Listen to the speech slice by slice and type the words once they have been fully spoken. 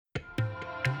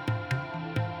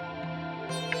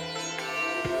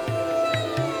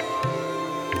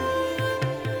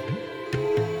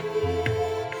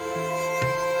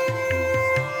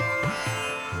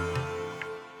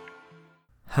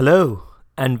Hello,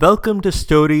 and welcome to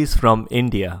Stories from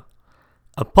India,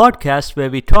 a podcast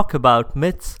where we talk about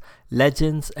myths,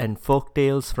 legends, and folk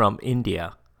tales from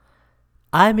India.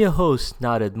 I'm your host,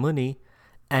 Narad Muni,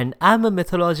 and I'm a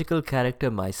mythological character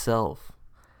myself.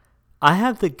 I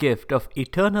have the gift of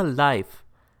eternal life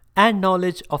and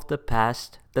knowledge of the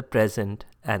past, the present,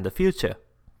 and the future.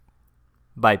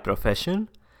 By profession,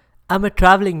 I'm a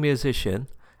traveling musician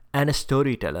and a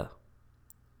storyteller.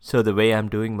 So, the way I'm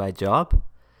doing my job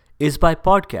is by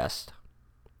podcast.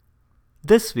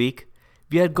 This week,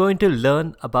 we are going to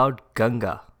learn about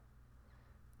Ganga.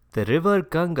 The river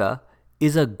Ganga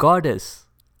is a goddess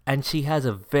and she has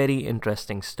a very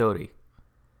interesting story.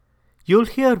 You'll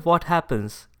hear what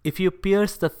happens if you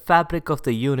pierce the fabric of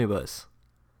the universe.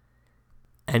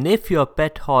 And if your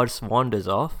pet horse wanders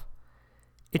off,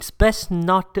 it's best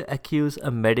not to accuse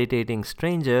a meditating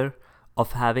stranger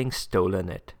of having stolen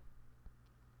it.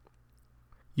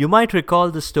 You might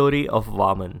recall the story of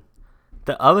Vaman,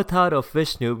 the avatar of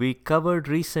Vishnu we covered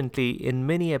recently in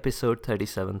mini episode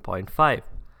 37.5.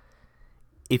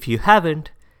 If you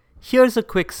haven't, here's a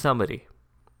quick summary.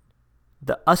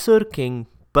 The Asur king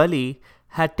Bali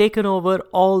had taken over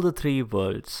all the three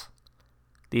worlds: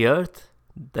 the earth,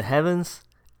 the heavens,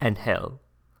 and hell.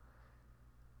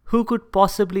 Who could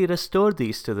possibly restore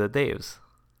these to the Devs?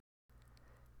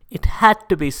 It had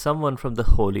to be someone from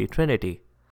the Holy Trinity.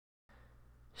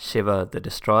 Shiva the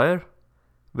destroyer,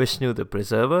 Vishnu the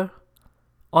preserver,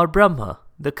 or Brahma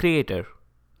the creator,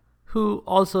 who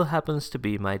also happens to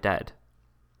be my dad.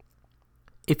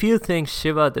 If you think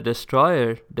Shiva the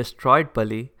destroyer destroyed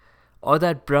Bali, or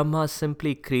that Brahma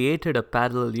simply created a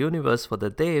parallel universe for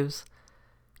the Devs,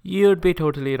 you'd be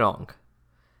totally wrong.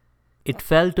 It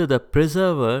fell to the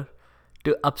preserver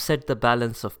to upset the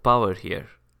balance of power here.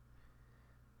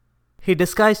 He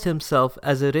disguised himself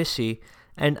as a rishi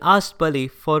and asked Bali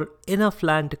for enough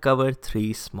land to cover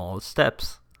 3 small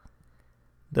steps.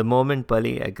 The moment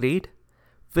Bali agreed,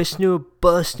 Vishnu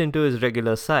burst into his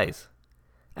regular size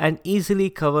and easily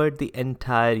covered the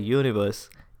entire universe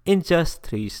in just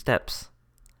 3 steps.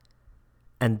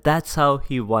 And that's how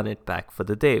he won it back for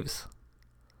the Devs.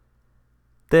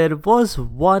 There was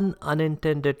one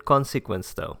unintended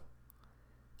consequence though.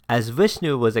 As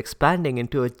Vishnu was expanding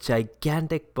into a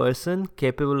gigantic person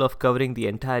capable of covering the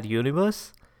entire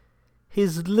universe,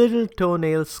 his little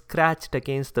toenail scratched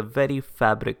against the very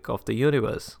fabric of the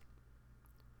universe.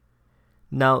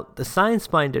 Now, the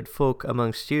science-minded folk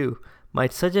amongst you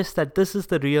might suggest that this is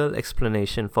the real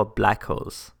explanation for black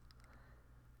holes.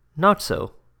 Not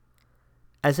so.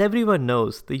 As everyone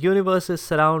knows, the universe is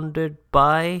surrounded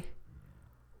by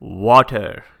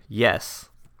water. Yes,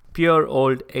 pure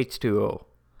old H2O.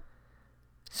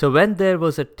 So when there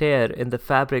was a tear in the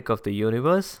fabric of the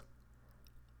universe,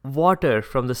 water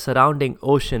from the surrounding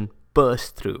ocean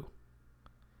burst through.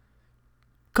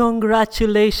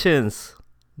 Congratulations!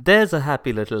 There's a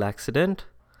happy little accident,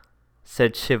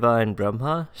 said Shiva and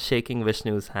Brahma, shaking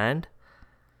Vishnu's hand.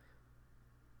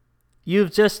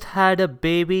 You've just had a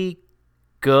baby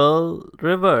girl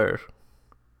river.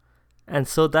 And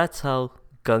so that's how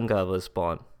Ganga was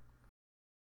born.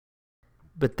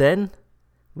 But then,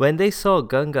 when they saw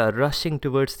Ganga rushing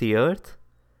towards the earth,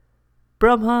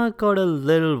 Brahma got a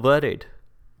little worried.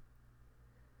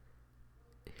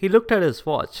 He looked at his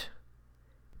watch.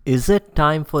 Is it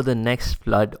time for the next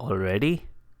flood already?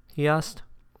 He asked.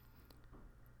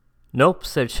 Nope,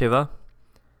 said Shiva,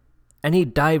 and he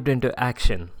dived into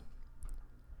action.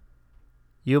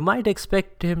 You might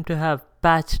expect him to have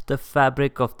patched the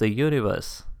fabric of the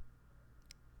universe.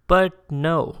 But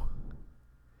no.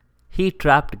 He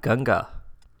trapped Ganga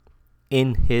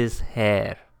in his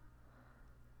hair.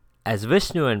 As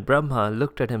Vishnu and Brahma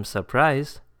looked at him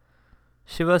surprised,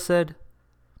 Shiva said,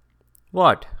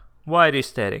 What? Why are you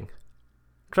staring?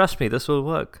 Trust me, this will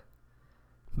work.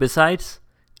 Besides,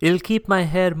 it'll keep my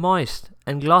hair moist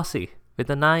and glossy with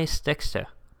a nice texture.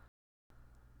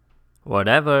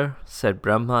 Whatever, said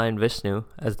Brahma and Vishnu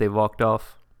as they walked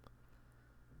off.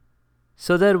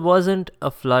 So there wasn't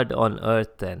a flood on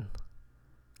earth then.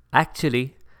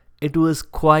 Actually, it was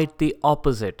quite the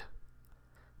opposite.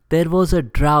 There was a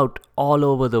drought all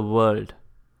over the world.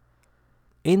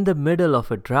 In the middle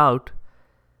of a drought,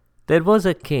 there was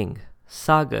a king,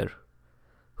 Sagar,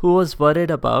 who was worried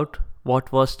about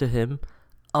what was to him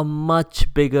a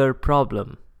much bigger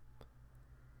problem.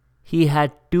 He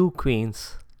had 2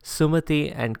 queens,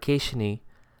 Sumati and Keshini,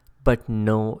 but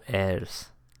no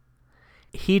heirs.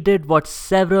 He did what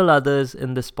several others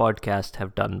in this podcast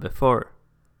have done before.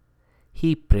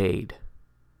 He prayed.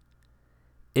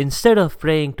 Instead of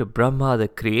praying to Brahma the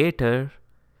creator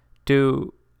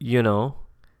to,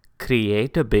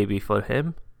 create a baby for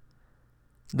him,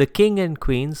 the king and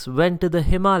queens went to the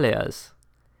Himalayas.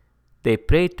 They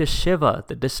prayed to Shiva,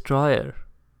 the destroyer.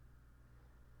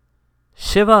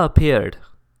 Shiva appeared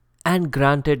and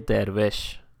granted their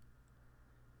wish.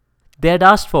 They had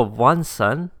asked for one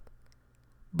son,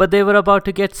 but they were about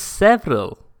to get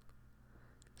several.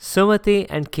 Sumati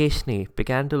and Keshini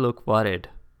began to look worried.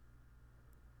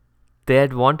 They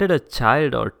had wanted a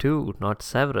child or two, not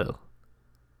several.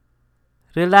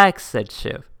 Relax, said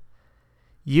Shiv.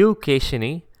 You,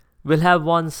 Keshini, will have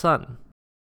one son.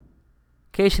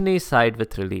 Keshini sighed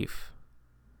with relief.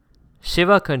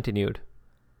 Shiva continued,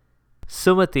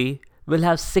 Sumati will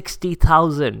have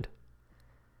 60,000.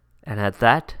 And at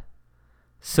that,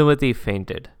 Sumati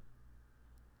fainted.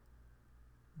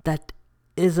 That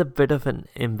is a bit of an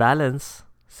imbalance,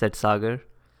 said Sagar.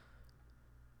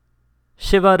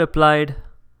 Shiva replied,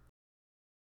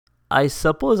 I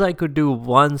suppose I could do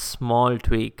one small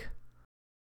tweak.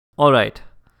 Alright,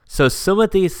 so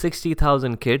Sumati's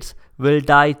 60,000 kids will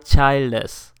die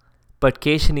childless, but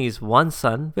Keshini's one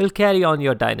son will carry on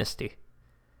your dynasty.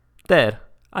 There,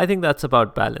 I think that's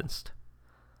about balanced.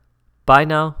 By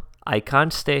now, I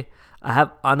can't stay. I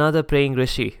have another praying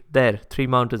rishi there, 3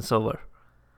 mountains over.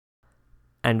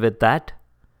 And with that,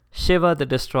 Shiva the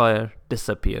destroyer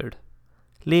disappeared,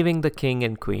 leaving the king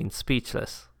and queen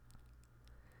speechless.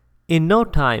 In no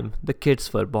time, the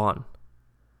kids were born.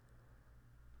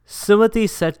 Sumati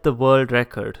set the world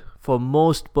record for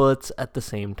most births at the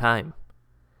same time.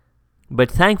 But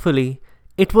thankfully,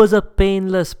 it was a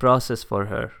painless process for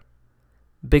her,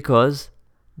 because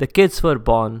the kids were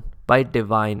born by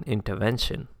divine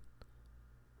intervention.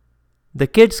 The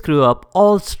kids grew up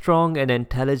all strong and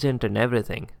intelligent and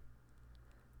everything.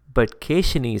 But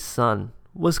Keshini's son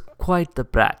was quite the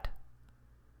brat.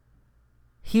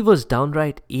 He was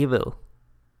downright evil.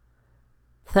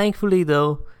 Thankfully,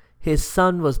 though, his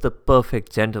son was the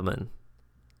perfect gentleman.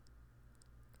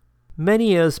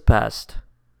 Many years passed,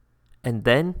 and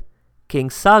then King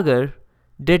Sagar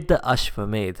did the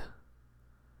Ashvamedh.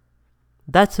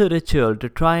 That's a ritual to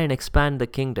try and expand the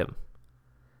kingdom.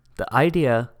 The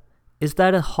idea is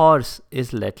that a horse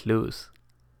is let loose.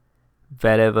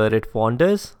 Wherever it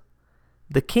wanders,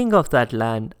 the king of that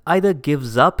land either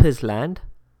gives up his land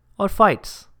or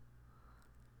fights.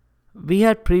 We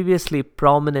had previously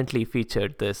prominently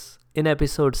featured this in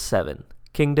episode 7,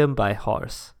 Kingdom by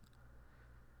Horse.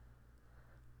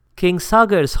 King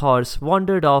Sagar's horse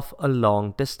wandered off a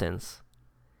long distance.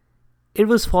 It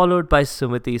was followed by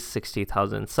Sumati's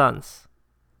 60,000 sons.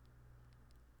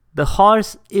 The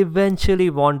horse eventually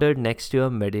wandered next to a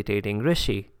meditating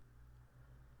rishi.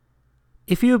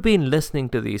 If you've been listening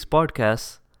to these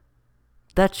podcasts,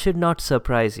 that should not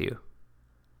surprise you.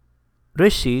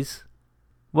 Rishis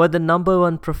were the number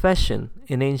one profession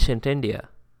in ancient India,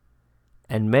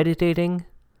 and meditating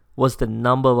was the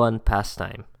number one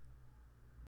pastime.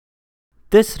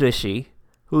 This rishi,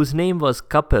 whose name was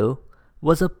Kapil,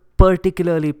 was a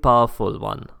particularly powerful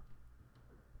one.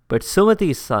 But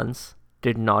Sumati's sons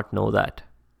did not know that.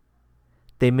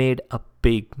 They made a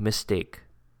big mistake.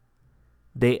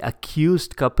 They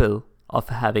accused Kapil of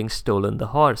having stolen the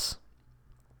horse.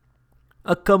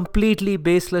 A completely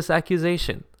baseless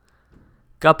accusation.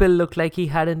 Kapil looked like he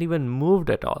hadn't even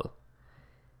moved at all.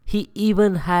 He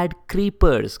even had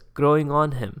creepers growing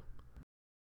on him.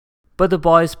 But the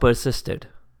boys persisted.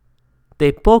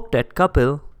 They poked at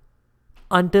Kapil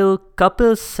until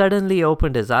Kapil suddenly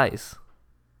opened his eyes.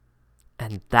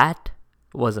 And that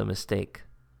was a mistake.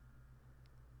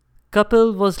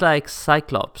 Kapil was like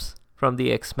Cyclops from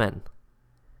the X-Men.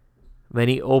 When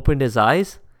he opened his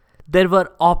eyes, there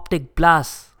were optic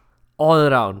blasts all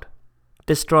around,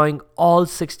 destroying all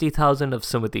 60,000 of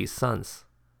Sumati's sons.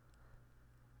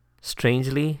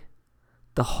 Strangely,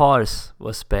 the horse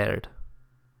was spared.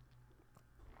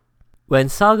 When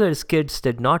Sagar's kids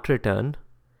did not return,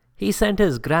 he sent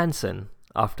his grandson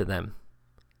after them.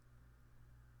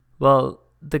 Well,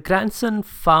 the grandson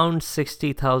found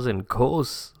 60,000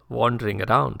 ghosts wandering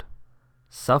around,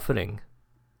 suffering.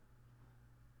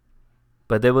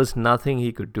 But there was nothing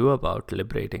he could do about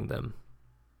liberating them.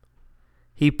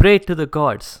 He prayed to the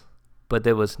gods, but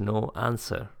there was no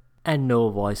answer, and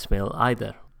no voicemail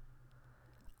either.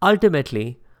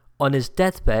 Ultimately, on his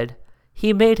deathbed,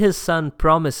 he made his son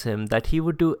promise him that he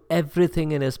would do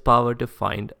everything in his power to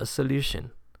find a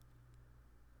solution.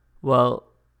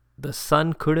 Well, the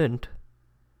son couldn't,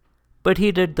 but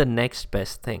he did the next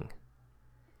best thing.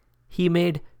 He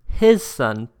made his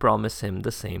son promise him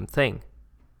the same thing.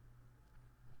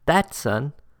 That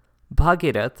son,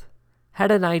 Bhagirath, had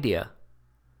an idea.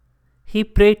 He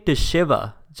prayed to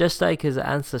Shiva just like his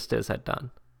ancestors had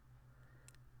done.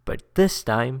 But this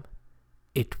time,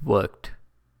 it worked.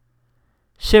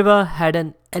 Shiva had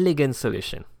an elegant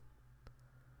solution.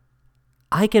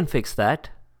 I can fix that,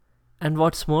 and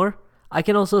what's more, I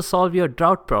can also solve your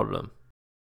drought problem.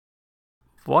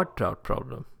 What drought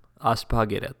problem? Asked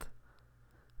Bhagirath,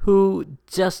 who,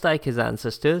 just like his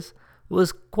ancestors,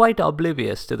 was quite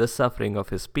oblivious to the suffering of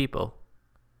his people.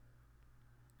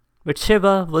 But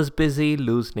Shiva was busy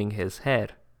loosening his hair.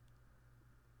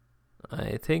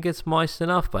 I think it's moist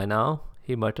enough by now,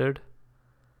 he muttered.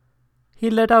 He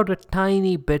let out a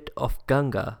tiny bit of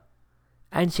Ganga,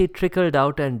 and she trickled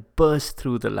out and burst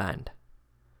through the land.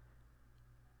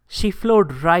 She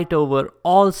flowed right over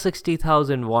all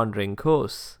 60,000 wandering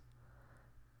ghosts,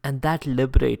 and that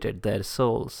liberated their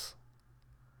souls.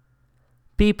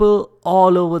 People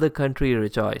all over the country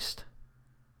rejoiced.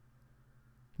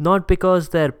 Not because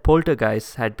their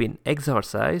poltergeists had been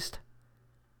exorcised,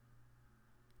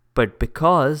 but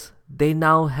because they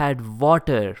now had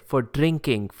water for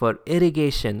drinking, for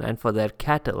irrigation, and for their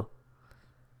cattle.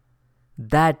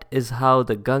 That is how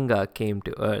the Ganga came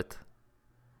to earth.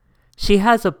 She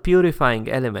has a purifying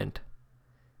element,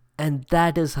 and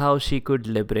that is how she could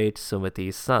liberate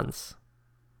Sumati's sons.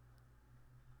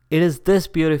 It is this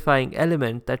purifying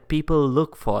element that people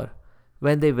look for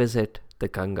when they visit the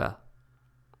Ganga.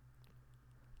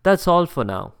 That's all for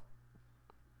now.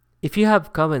 If you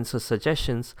have comments or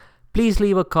suggestions, please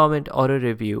leave a comment or a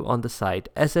review on the site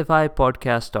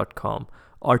sfipodcast.com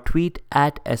or tweet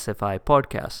at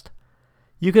sfipodcast.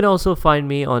 You can also find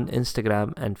me on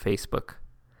Instagram and Facebook.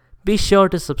 Be sure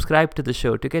to subscribe to the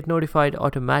show to get notified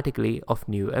automatically of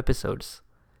new episodes.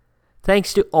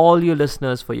 Thanks to all you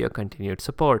listeners for your continued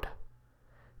support.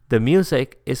 The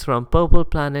music is from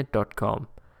purpleplanet.com.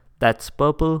 That's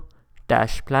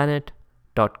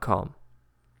purple-planet.com.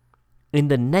 In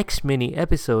the next mini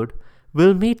episode,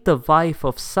 we'll meet the wife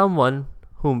of someone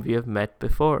whom we have met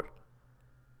before.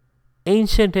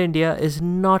 Ancient India is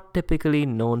not typically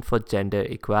known for gender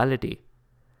equality,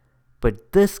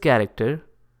 but this character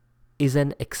is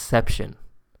an exception.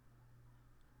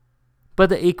 But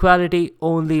the equality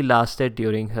only lasted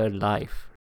during her life,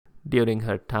 during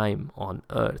her time on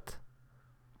earth.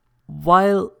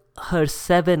 While her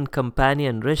 7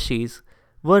 companion rishis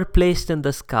were placed in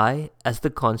the sky as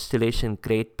the constellation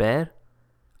Great Bear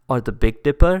or the Big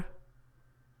Dipper,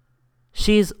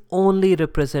 she is only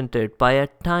represented by a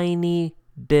tiny,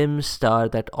 dim star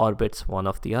that orbits one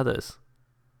of the others.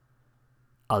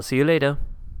 I'll see you later.